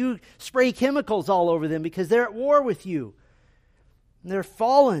them and you spray chemicals all over them because they're at war with you. And they're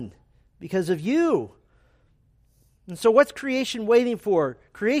fallen because of you. And so what's creation waiting for?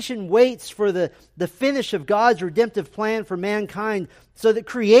 Creation waits for the finish of God's redemptive plan for mankind so that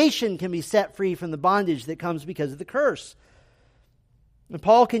creation can be set free from the bondage that comes because of the curse. And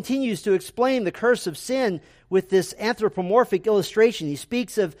Paul continues to explain the curse of sin with this anthropomorphic illustration. He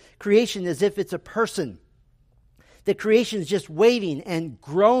speaks of creation as if it's a person. That creation is just waiting and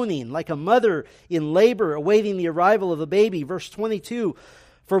groaning like a mother in labor awaiting the arrival of a baby. Verse 22,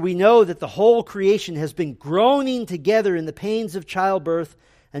 "For we know that the whole creation has been groaning together in the pains of childbirth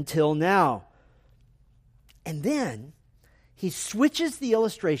until now." And then he switches the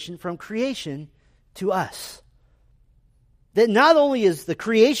illustration from creation to us. That not only is the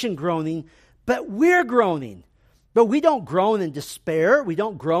creation groaning, but we're groaning. But we don't groan in despair. We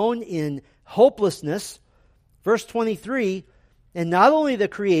don't groan in hopelessness. Verse 23, "And not only the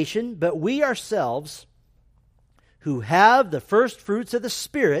creation, but we ourselves, who have the first fruits of the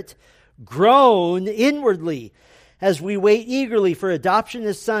Spirit, groan inwardly as we wait eagerly for adoption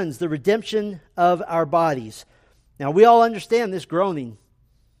as sons, the redemption of our bodies." Now we all understand this groaning.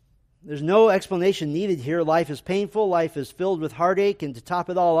 There's no explanation needed here. Life is painful. Life is filled with heartache. And to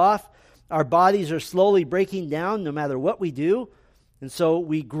top it all off, our bodies are slowly breaking down no matter what we do. And so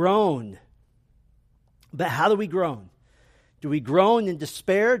we groan. But how do we groan? Do we groan in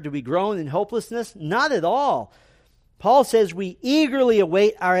despair? Do we groan in hopelessness? Not at all. Paul says we eagerly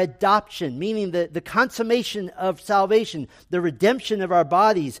await our adoption, meaning the consummation of salvation, the redemption of our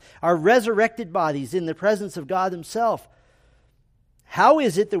bodies, our resurrected bodies in the presence of God Himself. How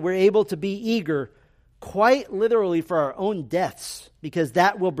is it that we're able to be eager quite literally for our own deaths? Because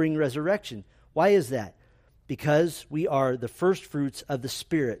that will bring resurrection. Why is that? Because we are the first fruits of the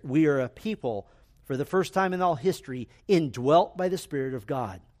Spirit. We are a people, for the first time in all history, indwelt by the Spirit of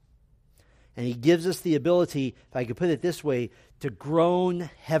God. And He gives us the ability, if I could put it this way, to groan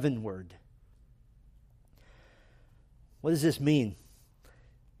heavenward. What does this mean?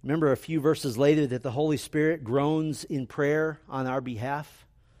 Remember a few verses later that the Holy Spirit groans in prayer on our behalf?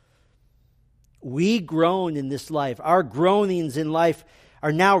 We groan in this life. Our groanings in life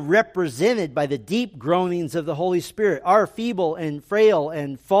are now represented by the deep groanings of the Holy Spirit. Our feeble and frail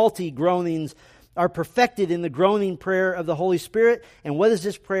and faulty groanings are perfected in the groaning prayer of the Holy Spirit. And what does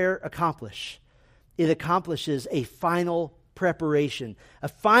this prayer accomplish? It accomplishes a final preparation. A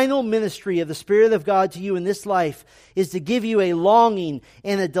final ministry of the Spirit of God to you in this life is to give you a longing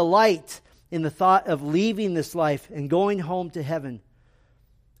and a delight in the thought of leaving this life and going home to heaven.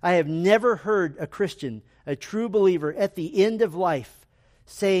 I have never heard a Christian, a true believer, at the end of life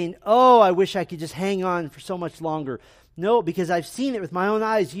saying, "Oh, I wish I could just hang on for so much longer." No, because I've seen it with my own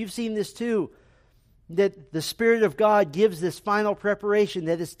eyes. You've seen this too. That the Spirit of God gives this final preparation,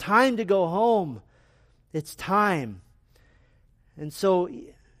 that it's time to go home. It's time. And so,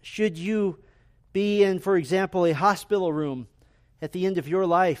 should you be in, for example, a hospital room at the end of your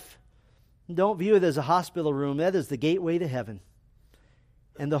life, don't view it as a hospital room. That is the gateway to heaven.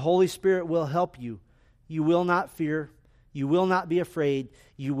 And the Holy Spirit will help you. You will not fear. You will not be afraid.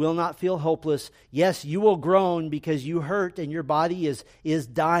 You will not feel hopeless. Yes, you will groan because you hurt and your body is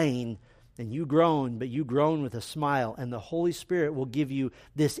dying. And you groan, but you groan with a smile. And the Holy Spirit will give you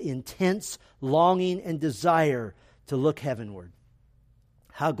this intense longing and desire to look heavenward.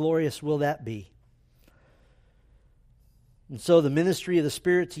 How glorious will that be? And so the ministry of the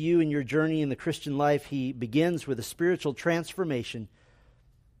Spirit to you in your journey in the Christian life, He begins with a spiritual transformation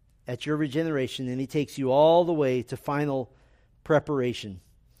at your regeneration, and He takes you all the way to final preparation.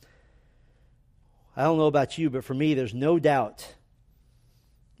 I don't know about you, but for me, there's no doubt.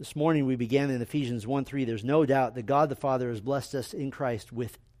 This morning we began in Ephesians 1:3. There's no doubt that God the Father has blessed us in Christ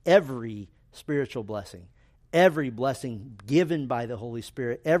with every spiritual blessing. Every blessing given by the Holy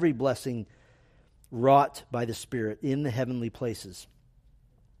Spirit. Every blessing wrought by the Spirit in the heavenly places.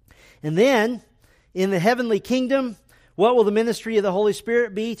 And then, in the heavenly kingdom, what will the ministry of the Holy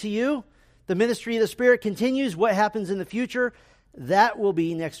Spirit be to you? The ministry of the Spirit continues. What happens in the future? That will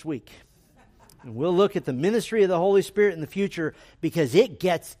be next week. And we'll look at the ministry of the Holy Spirit in the future because it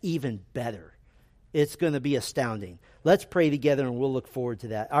gets even better. It's going to be astounding. Let's pray together and we'll look forward to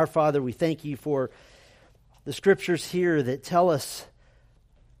that. Our Father, we thank you for the scriptures here that tell us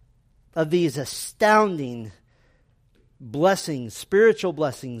of these astounding blessings, spiritual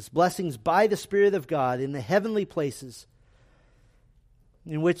blessings, blessings by the Spirit of God in the heavenly places,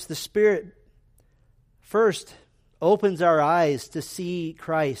 in which the Spirit first opens our eyes to see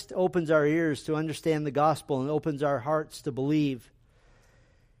Christ, opens our ears to understand the gospel, and opens our hearts to believe.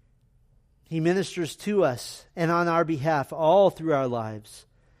 He ministers to us and on our behalf all through our lives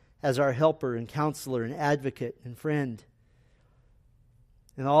as our helper and counselor and advocate and friend.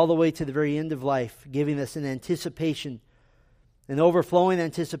 And all the way to the very end of life, giving us an anticipation, an overflowing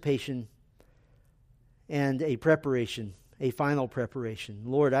anticipation, and a preparation, a final preparation.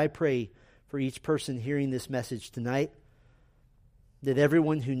 Lord, I pray for each person hearing this message tonight, that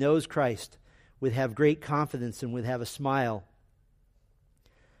everyone who knows Christ would have great confidence and would have a smile.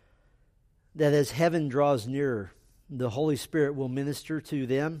 That as heaven draws nearer, the Holy Spirit will minister to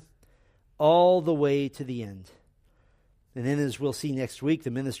them all the way to the end. And then, as we'll see next week,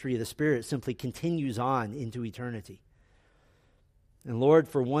 the ministry of the Spirit simply continues on into eternity. And Lord,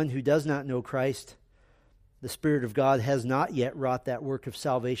 for one who does not know Christ, the Spirit of God has not yet wrought that work of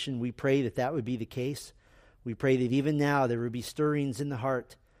salvation. We pray that that would be the case. We pray that even now there would be stirrings in the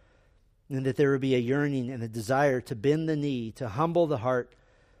heart, and that there would be a yearning and a desire to bend the knee, to humble the heart,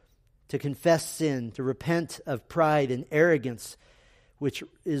 to confess sin, to repent of pride and arrogance, which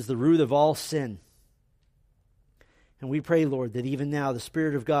is the root of all sin. And we pray, Lord, that even now the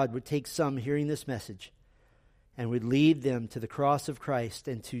Spirit of God would take some hearing this message and would lead them to the cross of Christ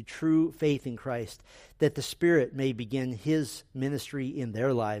and to true faith in Christ, that the Spirit may begin His ministry in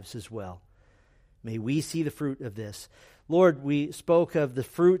their lives as well. May we see the fruit of this. Lord, we spoke of the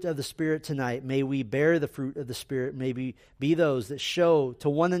fruit of the Spirit tonight. May we bear the fruit of the Spirit. May we be those that show to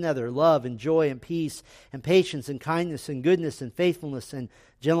one another love and joy and peace and patience and kindness and goodness and faithfulness and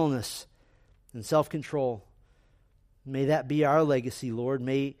gentleness and self-control. May that be our legacy, Lord.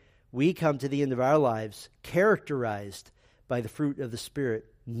 May we come to the end of our lives characterized by the fruit of the Spirit,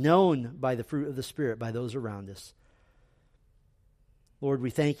 known by the fruit of the Spirit by those around us. Lord, we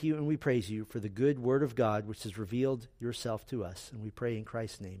thank you and we praise you for the good word of God which has revealed yourself to us. And we pray in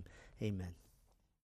Christ's name, amen.